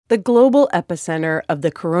The global epicenter of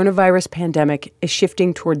the coronavirus pandemic is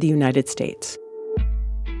shifting toward the United States.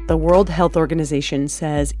 The World Health Organization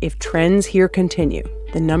says if trends here continue,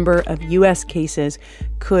 the number of U.S. cases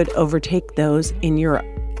could overtake those in Europe.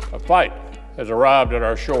 A fight has arrived at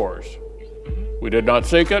our shores. We did not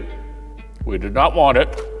seek it, we did not want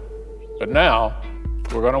it, but now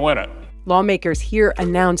we're going to win it. Lawmakers here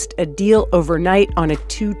announced a deal overnight on a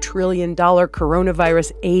 $2 trillion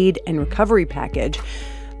coronavirus aid and recovery package,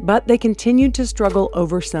 but they continued to struggle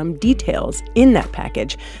over some details in that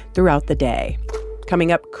package throughout the day.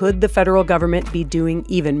 Coming up, could the federal government be doing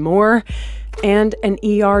even more? And an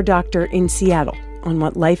ER doctor in Seattle on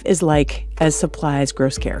what life is like as supplies grow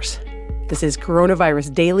scarce. This is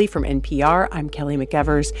Coronavirus Daily from NPR. I'm Kelly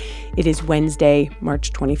McEvers. It is Wednesday,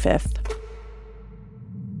 March 25th.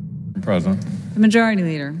 President. The Majority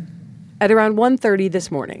Leader. At around 1:30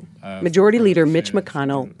 this morning, Majority Leader Mitch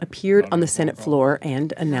McConnell appeared on the Senate floor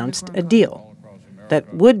and announced a deal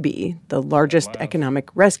that would be the largest economic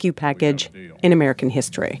rescue package in American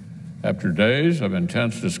history. After days of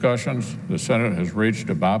intense discussions, the Senate has reached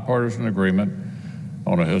a bipartisan agreement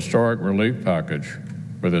on a historic relief package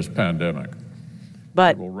for this pandemic.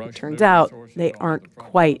 But it turns out they aren't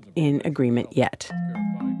quite in agreement yet.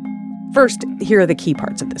 First, here are the key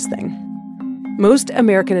parts of this thing. Most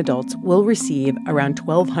American adults will receive around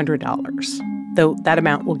 $1,200, though that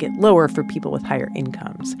amount will get lower for people with higher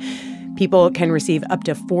incomes. People can receive up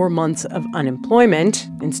to 4 months of unemployment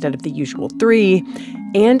instead of the usual 3,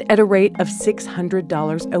 and at a rate of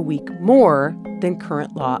 $600 a week more than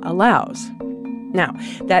current law allows. Now,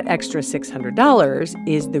 that extra $600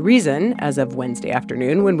 is the reason, as of Wednesday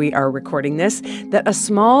afternoon when we are recording this, that a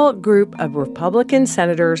small group of Republican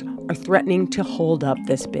senators are threatening to hold up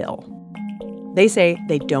this bill. They say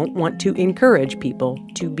they don't want to encourage people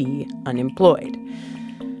to be unemployed.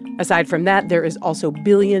 Aside from that, there is also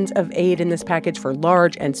billions of aid in this package for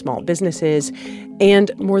large and small businesses, and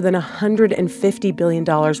more than $150 billion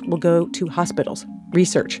will go to hospitals,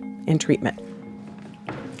 research, and treatment.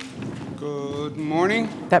 Good morning.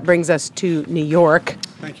 That brings us to New York.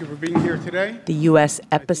 Thank you for being here today. The U.S.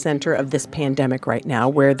 epicenter of this pandemic right now,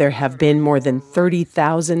 where there have been more than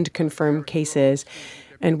 30,000 confirmed cases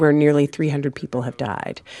and where nearly 300 people have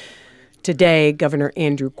died. Today, Governor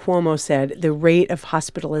Andrew Cuomo said the rate of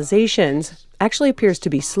hospitalizations actually appears to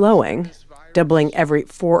be slowing, doubling every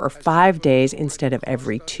 4 or 5 days instead of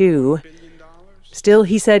every 2. Still,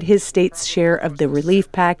 he said his state's share of the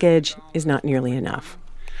relief package is not nearly enough.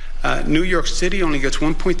 New York City only gets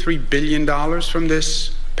 $1.3 billion from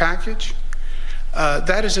this package.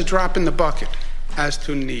 That is a drop in the bucket as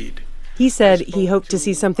to need. He said he hoped to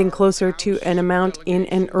see something closer to an amount in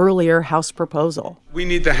an earlier House proposal. We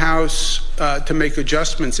need the House to make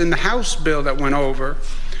adjustments. In the House bill that went over,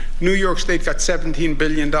 New York State got $17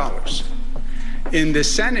 billion. In the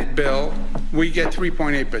Senate bill, we get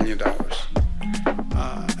 $3.8 billion.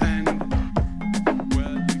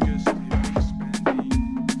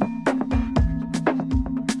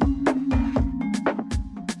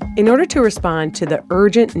 In order to respond to the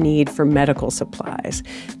urgent need for medical supplies,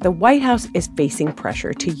 the White House is facing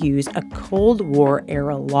pressure to use a Cold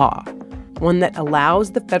War-era law, one that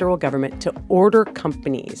allows the federal government to order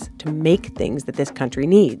companies to make things that this country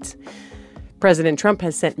needs. President Trump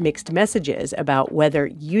has sent mixed messages about whether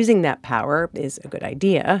using that power is a good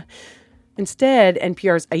idea. Instead,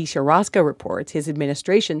 NPR's Ayesha Rascoe reports his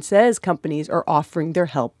administration says companies are offering their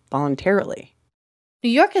help voluntarily. New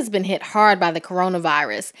York has been hit hard by the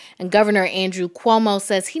coronavirus, and Governor Andrew Cuomo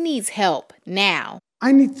says he needs help now.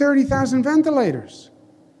 I need 30,000 ventilators.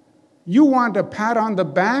 You want a pat on the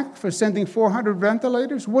back for sending 400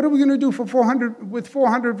 ventilators? What are we going to do with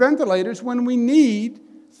 400 ventilators when we need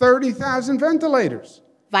 30,000 ventilators?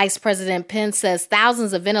 Vice President Pence says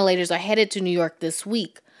thousands of ventilators are headed to New York this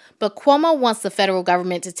week, but Cuomo wants the federal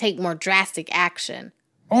government to take more drastic action.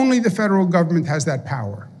 Only the federal government has that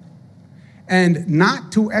power. And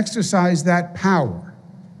not to exercise that power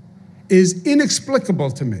is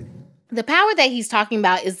inexplicable to me. The power that he's talking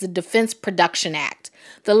about is the Defense Production Act.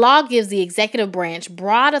 The law gives the executive branch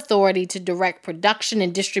broad authority to direct production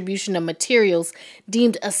and distribution of materials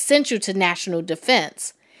deemed essential to national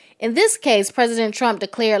defense. In this case, President Trump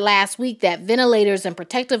declared last week that ventilators and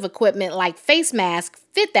protective equipment like face masks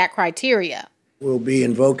fit that criteria. We'll be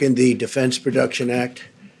invoking the Defense Production Act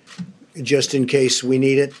just in case we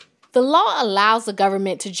need it. The law allows the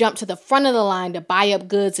government to jump to the front of the line to buy up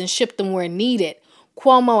goods and ship them where needed.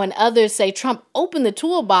 Cuomo and others say Trump opened the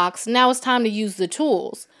toolbox, now it's time to use the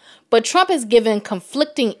tools. But Trump has given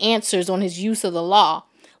conflicting answers on his use of the law.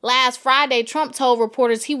 Last Friday, Trump told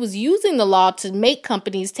reporters he was using the law to make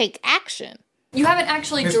companies take action. You haven't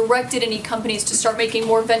actually directed any companies to start making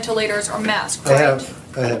more ventilators or masks, right? I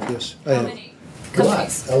have, yes. How many? A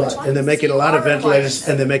lot. And they're making a lot of ventilators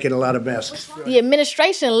and they're making a lot of masks. The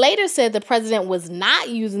administration later said the president was not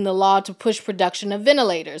using the law to push production of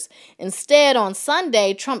ventilators. Instead, on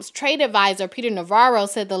Sunday, Trump's trade advisor, Peter Navarro,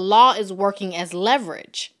 said the law is working as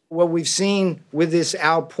leverage. What we've seen with this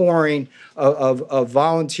outpouring of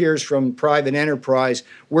volunteers from private enterprise,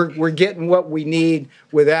 we're getting what we need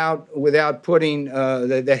without putting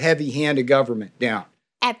the heavy hand of government down.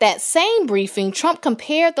 At that same briefing, Trump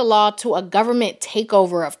compared the law to a government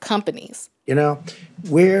takeover of companies. You know,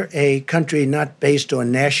 we're a country not based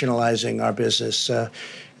on nationalizing our business.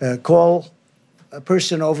 Call a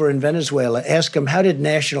person over in Venezuela, ask them how did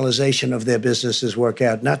nationalization of their businesses work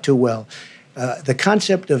out? Not too well. The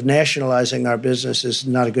concept of nationalizing our business is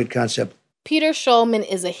not a good concept. Peter Schulman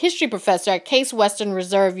is a history professor at Case Western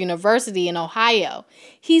Reserve University in Ohio.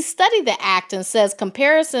 He's studied the act and says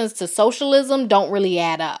comparisons to socialism don't really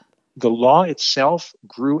add up. The law itself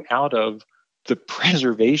grew out of the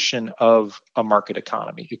preservation of a market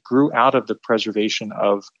economy. It grew out of the preservation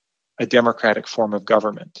of a democratic form of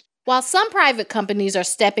government. While some private companies are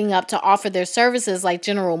stepping up to offer their services like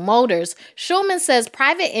General Motors, Schulman says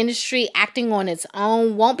private industry acting on its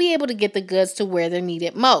own won't be able to get the goods to where they're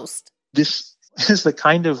needed most. This is the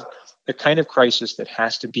kind of crisis that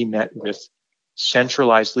has to be met with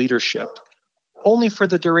centralized leadership, only for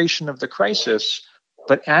the duration of the crisis,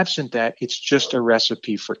 but absent that, it's just a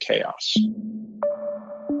recipe for chaos.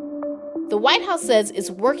 The White House says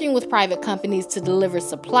it's working with private companies to deliver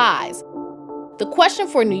supplies. The question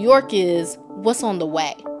for New York is, what's on the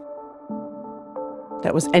way?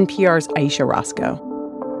 That was NPR's Aisha Roscoe.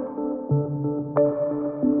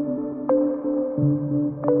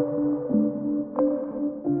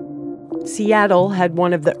 Seattle had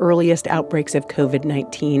one of the earliest outbreaks of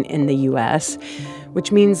COVID-19 in the U.S.,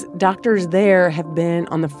 which means doctors there have been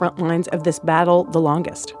on the front lines of this battle the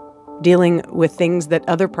longest, dealing with things that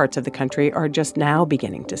other parts of the country are just now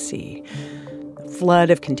beginning to see. A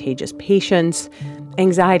flood of contagious patients,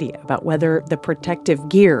 anxiety about whether the protective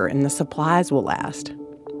gear and the supplies will last,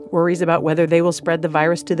 worries about whether they will spread the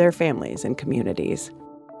virus to their families and communities.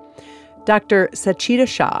 Dr. Sachita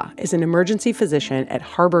Shah is an emergency physician at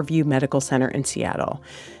Harborview Medical Center in Seattle,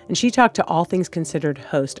 and she talked to All Things Considered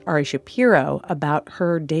host Ari Shapiro about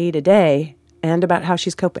her day-to-day and about how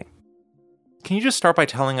she's coping. Can you just start by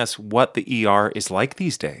telling us what the ER is like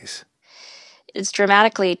these days? It's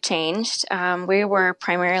dramatically changed. We were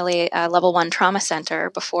primarily a level 1 trauma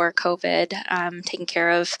center before COVID, taking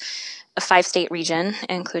care of a 5-state region,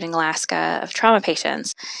 including Alaska, of trauma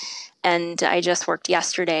patients. And I just worked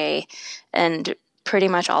yesterday, and pretty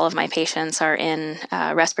much all of my patients are in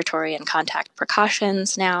respiratory and contact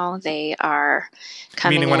precautions now. They are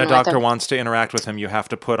coming Meaning when a doctor wants to interact with him, you have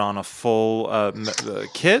to put on a full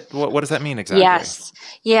kit? What does that mean exactly? Yes.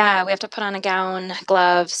 Yeah, we have to put on a gown,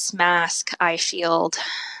 gloves, mask, eye shield.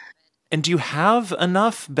 And do you have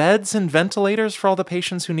enough beds and ventilators for all the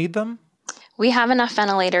patients who need them? We have enough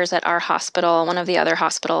ventilators at our hospital. One of the other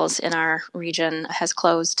hospitals in our region has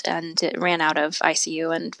closed and it ran out of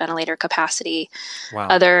ICU and ventilator capacity. Wow.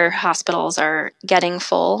 Other hospitals are getting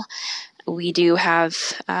full. We do have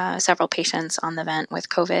several patients on the vent with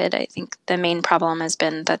COVID. I think the main problem has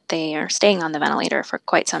been that they are staying on the ventilator for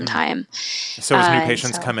quite some time. So as new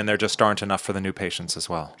patients come in, there just aren't enough for the new patients as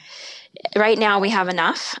well? Right now we have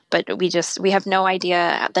enough, but we have no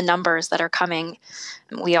idea the numbers that are coming.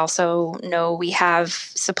 We also know we have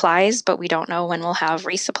supplies, but we don't know when we'll have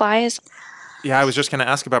resupplies. Yeah, I was just going to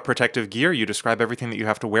ask about protective gear. You describe everything that you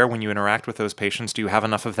have to wear when you interact with those patients. Do you have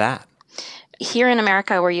enough of that? Here in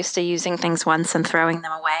America, we're used to using things once and throwing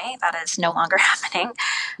them away. That is no longer happening.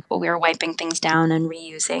 We're wiping things down and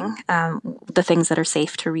reusing the things that are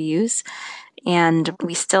safe to reuse. And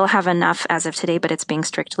we still have enough as of today, but it's being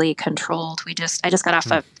strictly controlled. I just got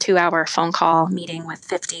off a 2-hour phone call meeting with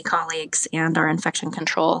 50 colleagues and our infection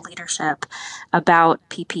control leadership about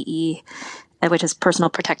PPE, which is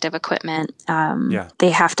personal protective equipment.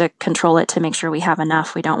 They have to control it to make sure we have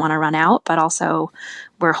enough. We don't want to run out, but also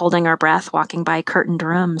we're holding our breath, walking by curtained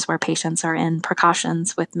rooms where patients are in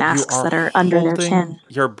precautions with masks that are under their chin.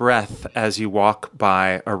 Your breath as you walk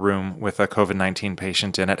by a room with a COVID-19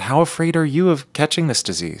 patient in it. How afraid are you of catching this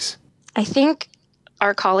disease? I think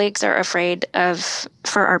our colleagues are afraid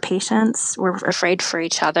for our patients. We're afraid for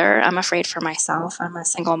each other. I'm afraid for myself. I'm a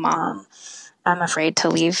single mom. I'm afraid to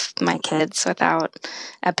leave my kids without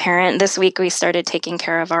a parent. This week we started taking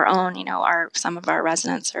care of our own. Some of our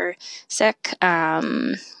residents are sick.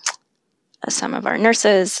 Some of our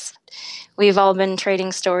nurses. We've all been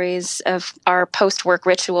trading stories of our post-work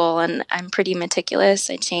ritual, and I'm pretty meticulous.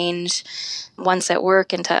 I change once at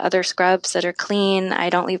work into other scrubs that are clean. I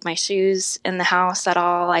don't leave my shoes in the house at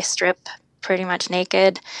all. I strip pretty much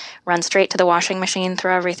naked, run straight to the washing machine,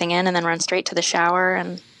 throw everything in, and then run straight to the shower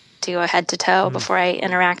and do a head to toe before I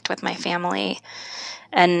interact with my family.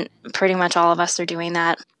 And pretty much all of us are doing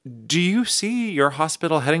that. Do you see your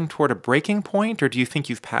hospital heading toward a breaking point, or do you think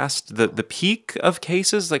you've passed the peak of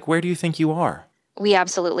cases? Like, where do you think you are? We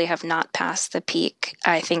absolutely have not passed the peak.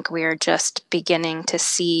 I think we're just beginning to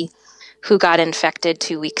see who got infected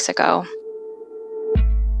 2 weeks ago.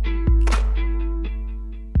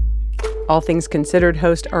 All Things Considered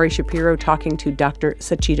host Ari Shapiro talking to Dr.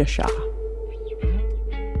 Sachita Shah.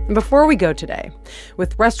 Before we go today,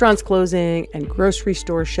 with restaurants closing and grocery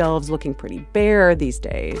store shelves looking pretty bare these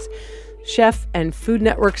days, chef and Food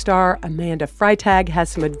Network star Amanda Freitag has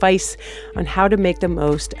some advice on how to make the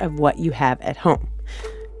most of what you have at home.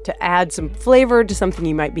 To add some flavor to something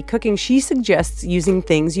you might be cooking, she suggests using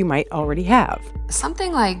things you might already have.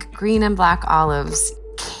 Something like green and black olives,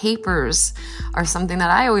 capers are something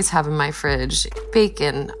that I always have in my fridge,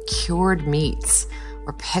 bacon, cured meats,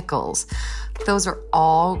 or pickles. Those are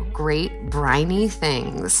all great briny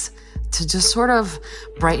things to just sort of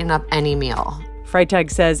brighten up any meal.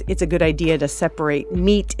 Freitag says it's a good idea to separate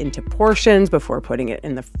meat into portions before putting it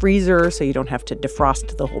in the freezer so you don't have to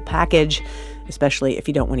defrost the whole package, especially if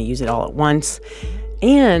you don't want to use it all at once.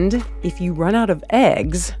 And if you run out of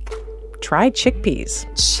eggs, try chickpeas.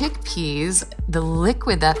 Chickpeas, the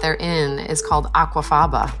liquid that they're in is called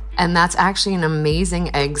aquafaba, and that's actually an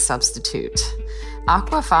amazing egg substitute.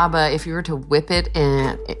 Aquafaba, if you were to whip it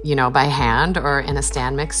in, by hand or in a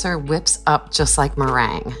stand mixer, whips up just like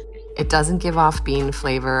meringue. It doesn't give off bean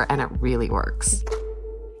flavor, and it really works.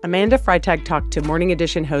 Amanda Freitag talked to Morning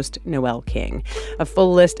Edition host Noel King. A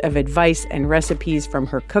full list of advice and recipes from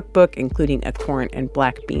her cookbook, including a corn and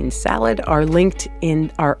black bean salad, are linked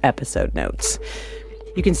in our episode notes.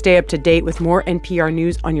 You can stay up to date with more NPR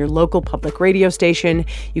news on your local public radio station.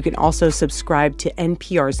 You can also subscribe to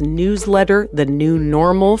NPR's newsletter, The New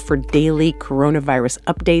Normal, for daily coronavirus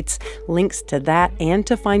updates. Links to that and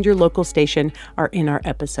to find your local station are in our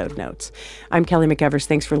episode notes. I'm Kelly McEvers.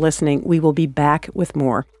 Thanks for listening. We will be back with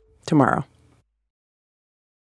more tomorrow.